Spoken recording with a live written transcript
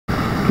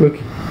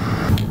Rookie.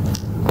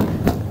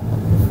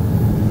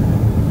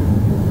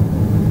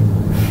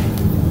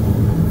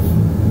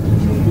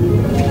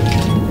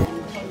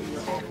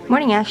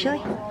 Morning,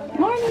 Ashley.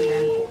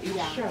 Morning.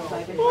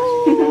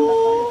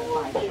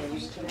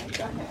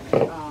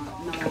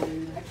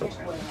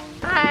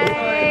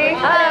 Hi.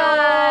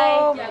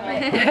 Hello.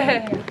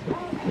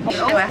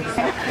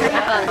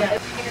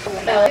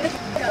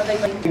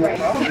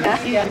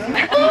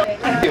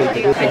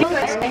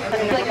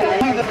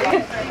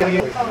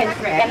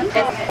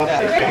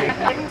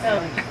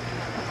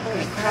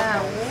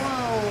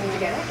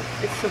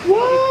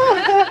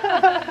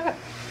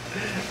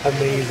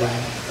 Amazing.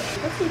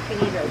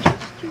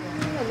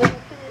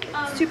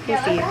 It's too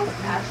poofy.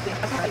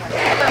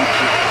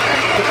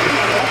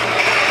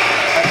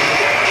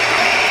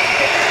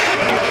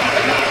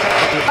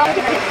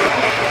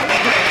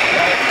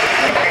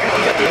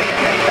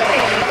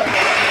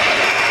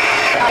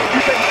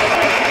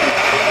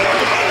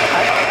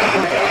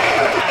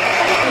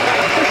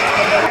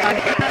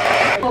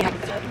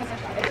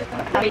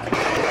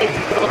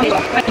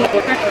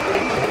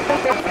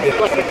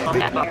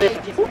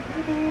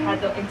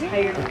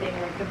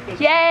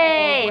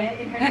 Yay!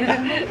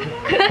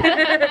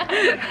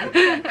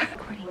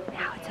 Recording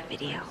now, it's a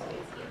video.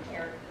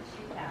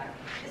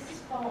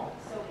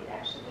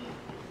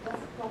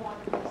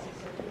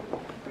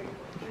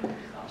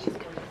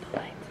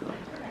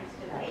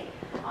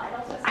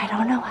 I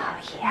don't know how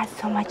he has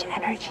so much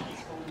energy.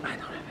 I don't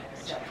have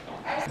energy.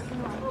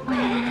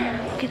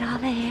 Wow, look at all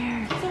the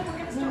hair.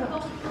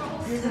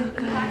 So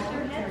good.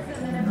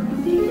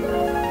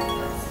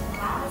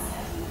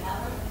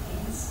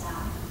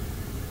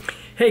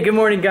 Hey, good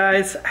morning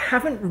guys. I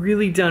haven't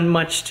really done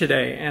much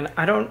today, and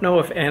I don't know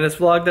if Anna's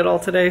vlogged at all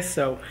today,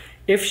 so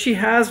if she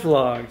has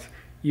vlogged,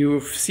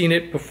 you've seen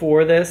it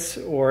before this,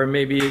 or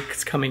maybe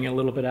it's coming a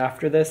little bit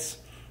after this.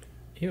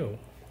 Ew.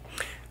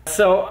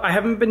 So I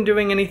haven't been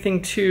doing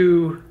anything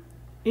too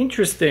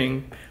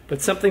interesting, but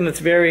something that's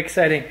very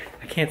exciting.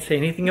 I can't say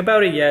anything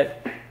about it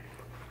yet.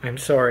 I'm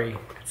sorry,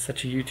 it's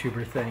such a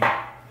YouTuber thing.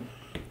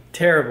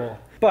 Terrible.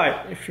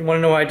 But if you want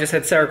to know why I just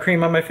had sour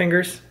cream on my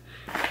fingers,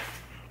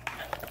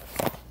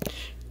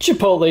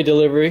 Chipotle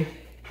delivery.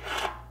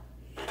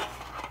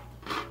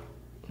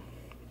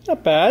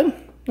 Not bad,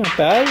 not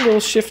bad, a little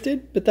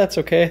shifted, but that's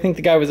okay. I think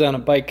the guy was on a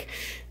bike,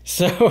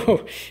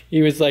 so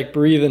he was like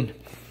breathing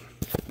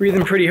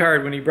pretty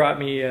hard when he brought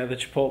me the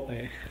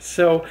Chipotle.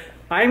 So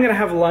I'm gonna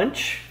have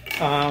lunch,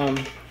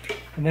 and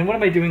then what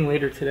am I doing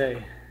later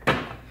today?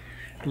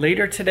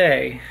 Later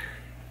today,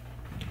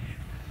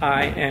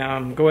 I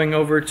am going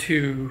over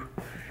to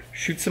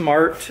shoot some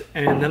art,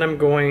 and then I'm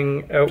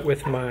going out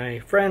with my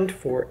friend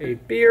for a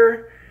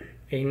beer,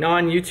 a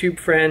non-YouTube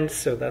friend,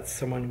 so that's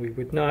someone we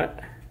would not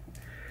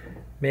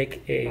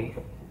make a,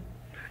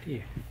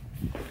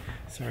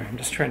 sorry, I'm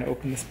just trying to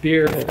open this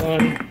beer, hold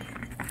on.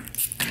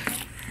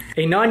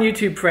 A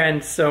non-YouTube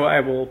friend, so I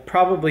will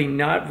probably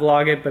not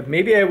vlog it, but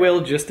maybe I will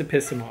just to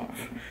piss him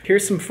off.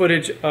 Here's some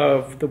footage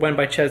of the When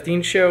by Chaz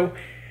Dean show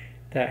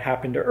that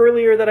happened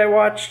earlier that I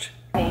watched.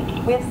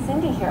 We have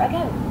Cindy here.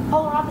 Again,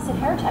 polar opposite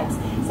hair types.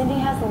 Cindy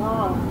has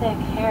long, thick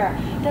hair.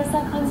 Does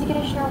that cleansing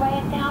conditioner weigh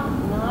it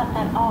down? Not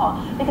at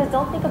all. Because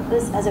don't think of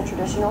this as a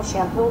traditional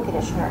shampoo and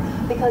conditioner,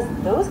 because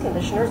those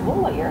conditioners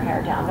will weigh your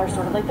hair down. They're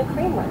sort of like the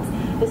cream rinse.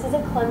 This is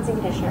a cleansing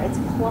conditioner. It's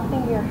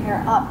plumping your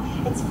hair up.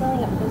 It's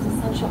filling up with those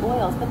essential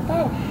oils. But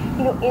then,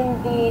 you know,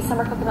 in the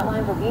summer coconut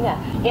lime verbena,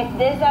 if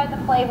these are the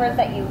flavors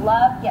that you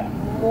love, get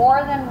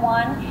more than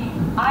one.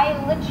 I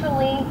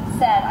literally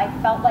said I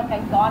felt like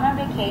I'd gone on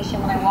vacation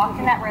when I walked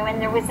in that room,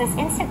 and there was this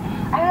instant,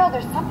 I don't know,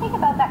 there's something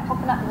about that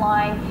coconut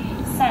lime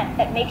scent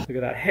that makes... Look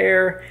at that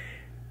hair.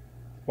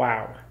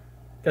 Wow.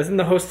 Doesn't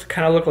the host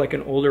kind of look like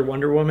an older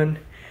Wonder Woman?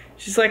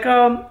 She's like,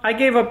 I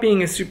gave up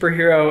being a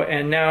superhero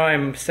and now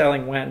I'm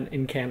selling Wen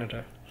in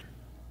Canada.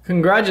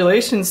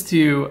 Congratulations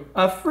to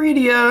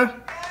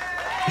Afridia.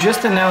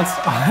 Just announced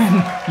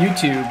on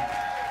YouTube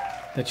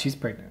that she's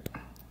pregnant.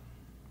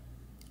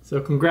 So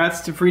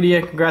congrats to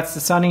Freedia, congrats to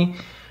Sunny.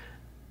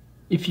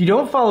 If you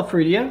don't follow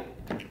Freedia,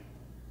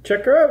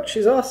 check her out,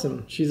 she's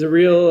awesome. She's a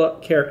real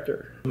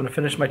character. I'm gonna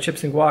finish my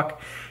chips and guac,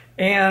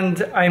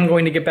 and I'm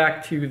going to get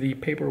back to the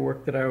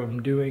paperwork that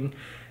I'm doing.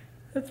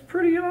 That's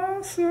pretty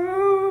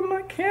awesome,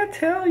 I can't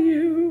tell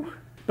you.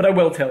 But I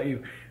will tell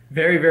you,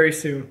 very, very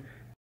soon.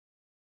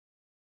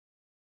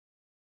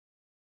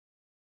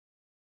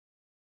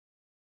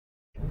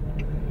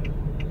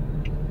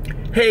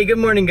 Hey, good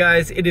morning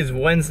guys. It is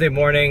Wednesday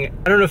morning.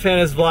 I don't know if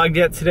Anna's vlogged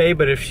yet today,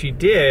 but if she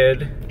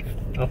did,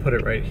 I'll put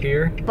it right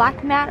here.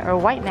 Black mat or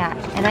white mat,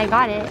 and I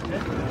got it.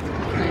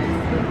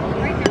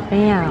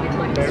 Bam.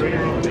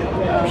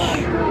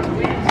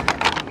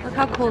 Look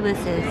how cool this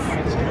is.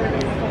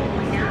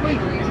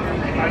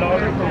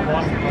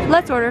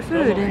 Let's order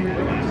food.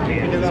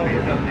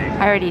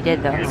 I already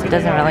did though, so it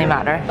doesn't really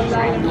matter.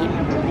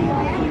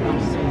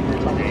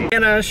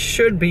 Anna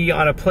should be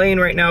on a plane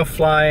right now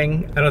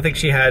flying. I don't think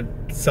she had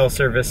cell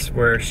service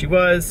where she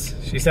was.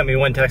 She sent me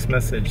one text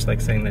message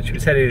like saying that she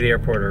was headed to the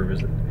airport or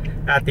was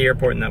at the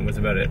airport, and that was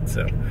about it.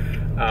 So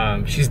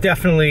She's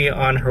definitely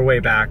on her way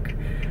back,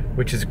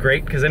 which is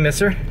great because I miss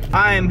her.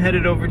 I'm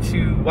headed over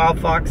to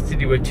Wildfox to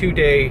do a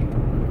 2-day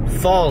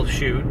fall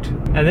shoot.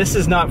 And this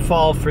is not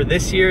fall for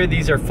this year,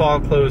 these are fall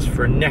clothes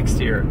for next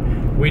year.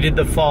 We did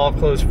the fall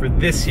clothes for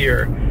this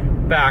year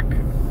back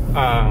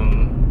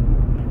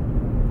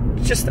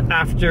just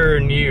after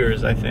New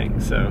Year's, I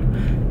think. So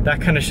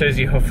that kind of shows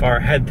you how far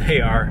ahead they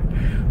are,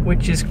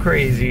 which is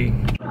crazy.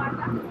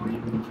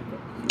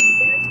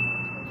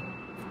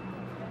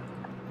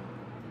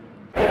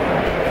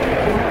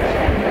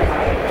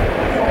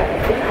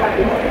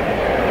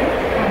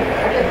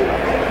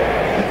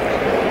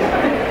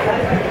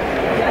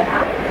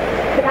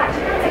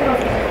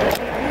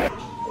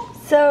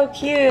 So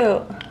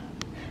cute.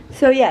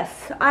 So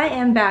yes, I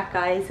am back,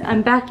 guys.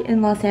 I'm back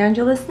in Los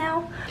Angeles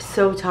now.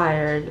 So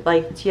tired.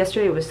 Like,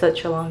 yesterday was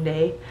such a long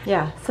day.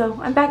 Yeah, so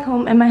I'm back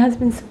home and my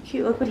husband's so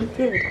cute. Look what he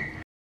did.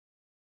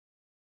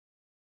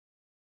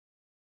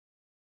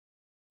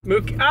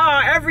 Mookie,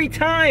 every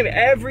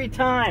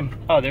time.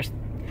 Oh, there's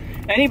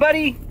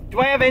anybody? Do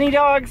I have any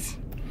dogs?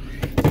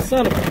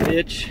 Son of a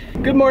bitch.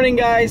 Good morning,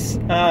 guys.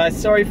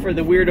 Sorry for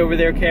the weird over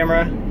there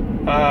camera.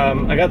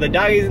 I got the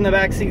doggies in the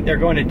back seat. They're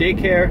going to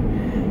daycare.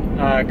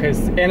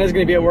 Because Anna's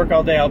going to be at work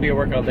all day, I'll be at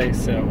work all day,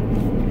 so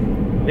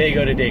they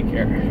go to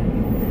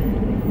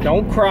daycare.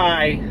 Don't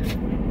cry.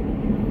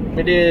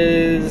 It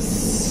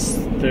is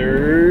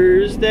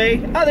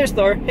Thursday. Oh, there's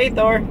Thor. Hey,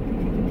 Thor.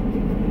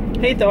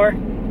 Hey, Thor.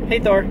 Hey,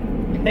 Thor.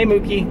 Hey,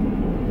 Mookie.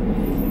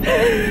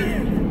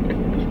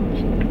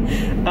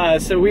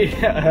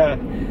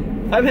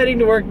 I'm heading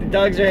to work. The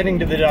dogs are heading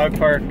to the dog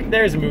park.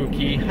 There's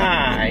Mookie.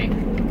 Hi.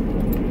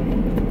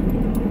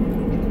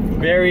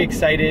 Very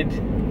excited.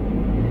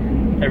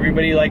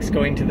 Everybody likes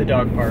going to the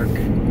dog park.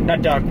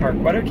 Not dog park,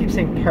 why do I keep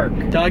saying park?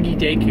 Doggy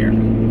daycare.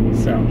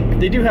 So,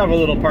 they do have a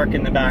little park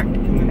in the back,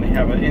 and then they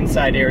have an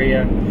inside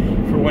area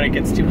for when it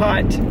gets too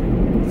hot.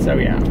 So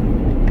yeah,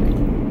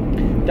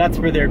 that's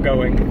where they're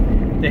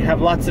going. They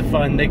have lots of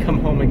fun. They come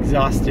home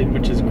exhausted,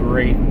 which is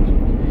great.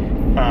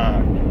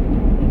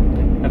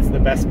 That's the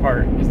best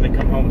part, is they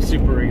come home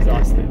super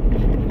exhausted.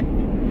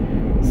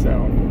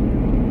 So,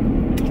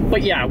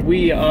 but yeah,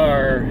 we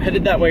are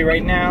headed that way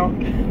right now.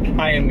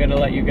 I am gonna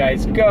let you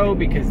guys go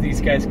because these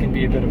guys can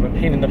be a bit of a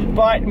pain in the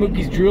butt.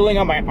 Mookie's drooling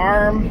on my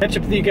arm. Catch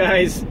up with you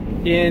guys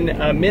in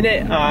a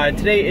minute.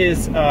 Today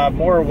is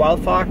more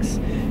Wildfox,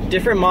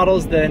 different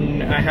models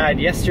than I had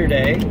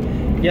yesterday.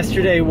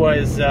 Yesterday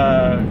was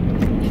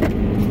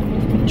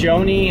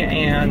Joni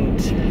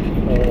and,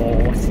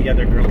 oh, what's the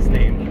other girl's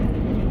name?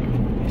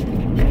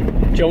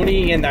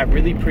 Joni and that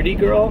really pretty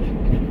girl.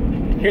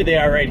 Here they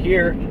are right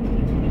here.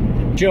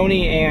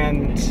 Joni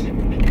and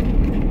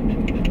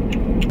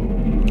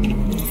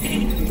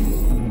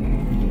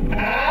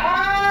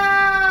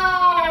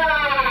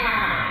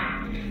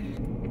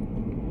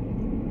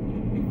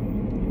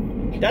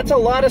that's a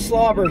lot of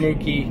slobber,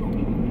 Mookie.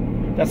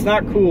 That's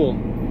not cool.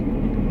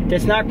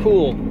 That's not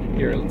cool.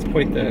 Here, let's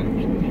point the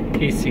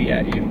AC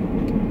at you.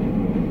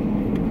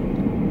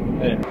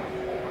 There.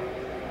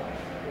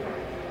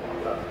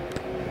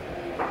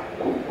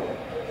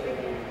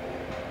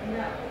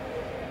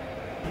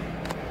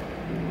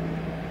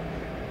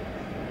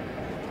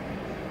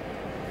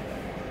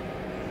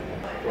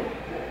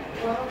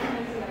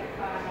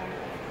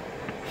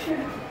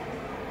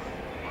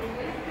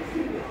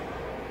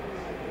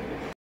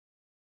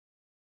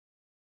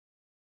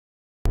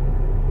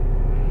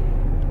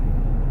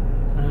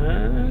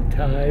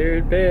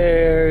 Tired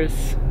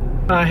bears.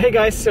 Hey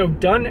guys, so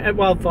done at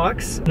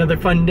Wildfox. Another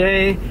fun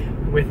day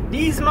with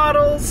these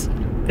models.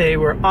 They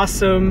were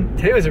awesome.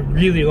 Today was a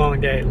really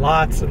long day.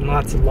 Lots and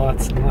lots and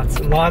lots and lots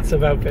and lots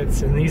of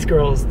outfits, and these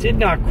girls did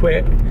not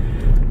quit.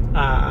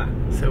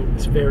 So it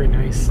was very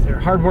nice. They're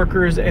hard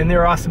workers and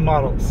they're awesome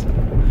models.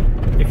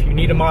 If you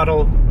need a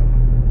model,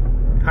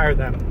 hire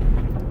them.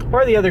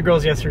 Or the other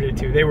girls yesterday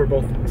too. They were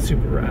both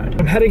super rad.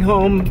 I'm heading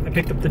home. I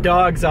picked up the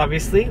dogs,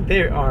 obviously.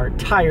 They are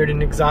tired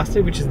and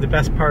exhausted, which is the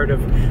best part of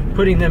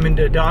putting them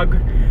into doggy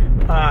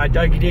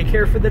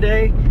daycare for the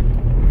day.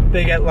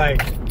 They get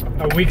like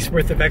a week's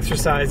worth of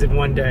exercise in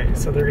one day,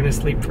 so they're gonna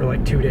sleep for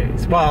like 2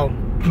 days. Well,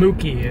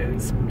 Mookie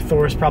is.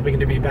 Thor's probably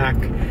gonna be back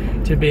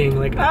to being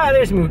like,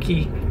 there's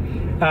Mookie.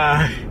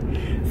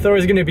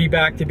 Thor's gonna be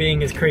back to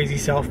being his crazy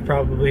self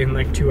probably in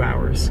like 2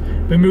 hours.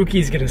 But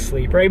Mookie's gonna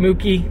sleep, right,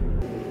 Mookie?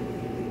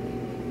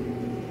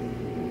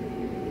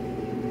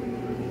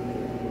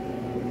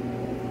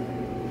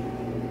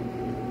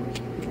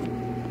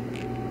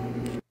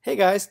 Hey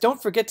guys,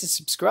 don't forget to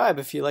subscribe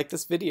if you like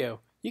this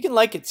video. You can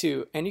like it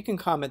too, and you can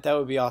comment, that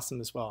would be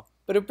awesome as well.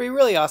 But it would be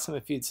really awesome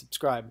if you'd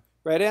subscribe.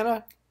 Right,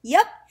 Anna?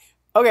 Yep.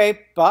 Okay,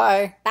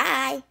 bye.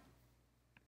 Bye.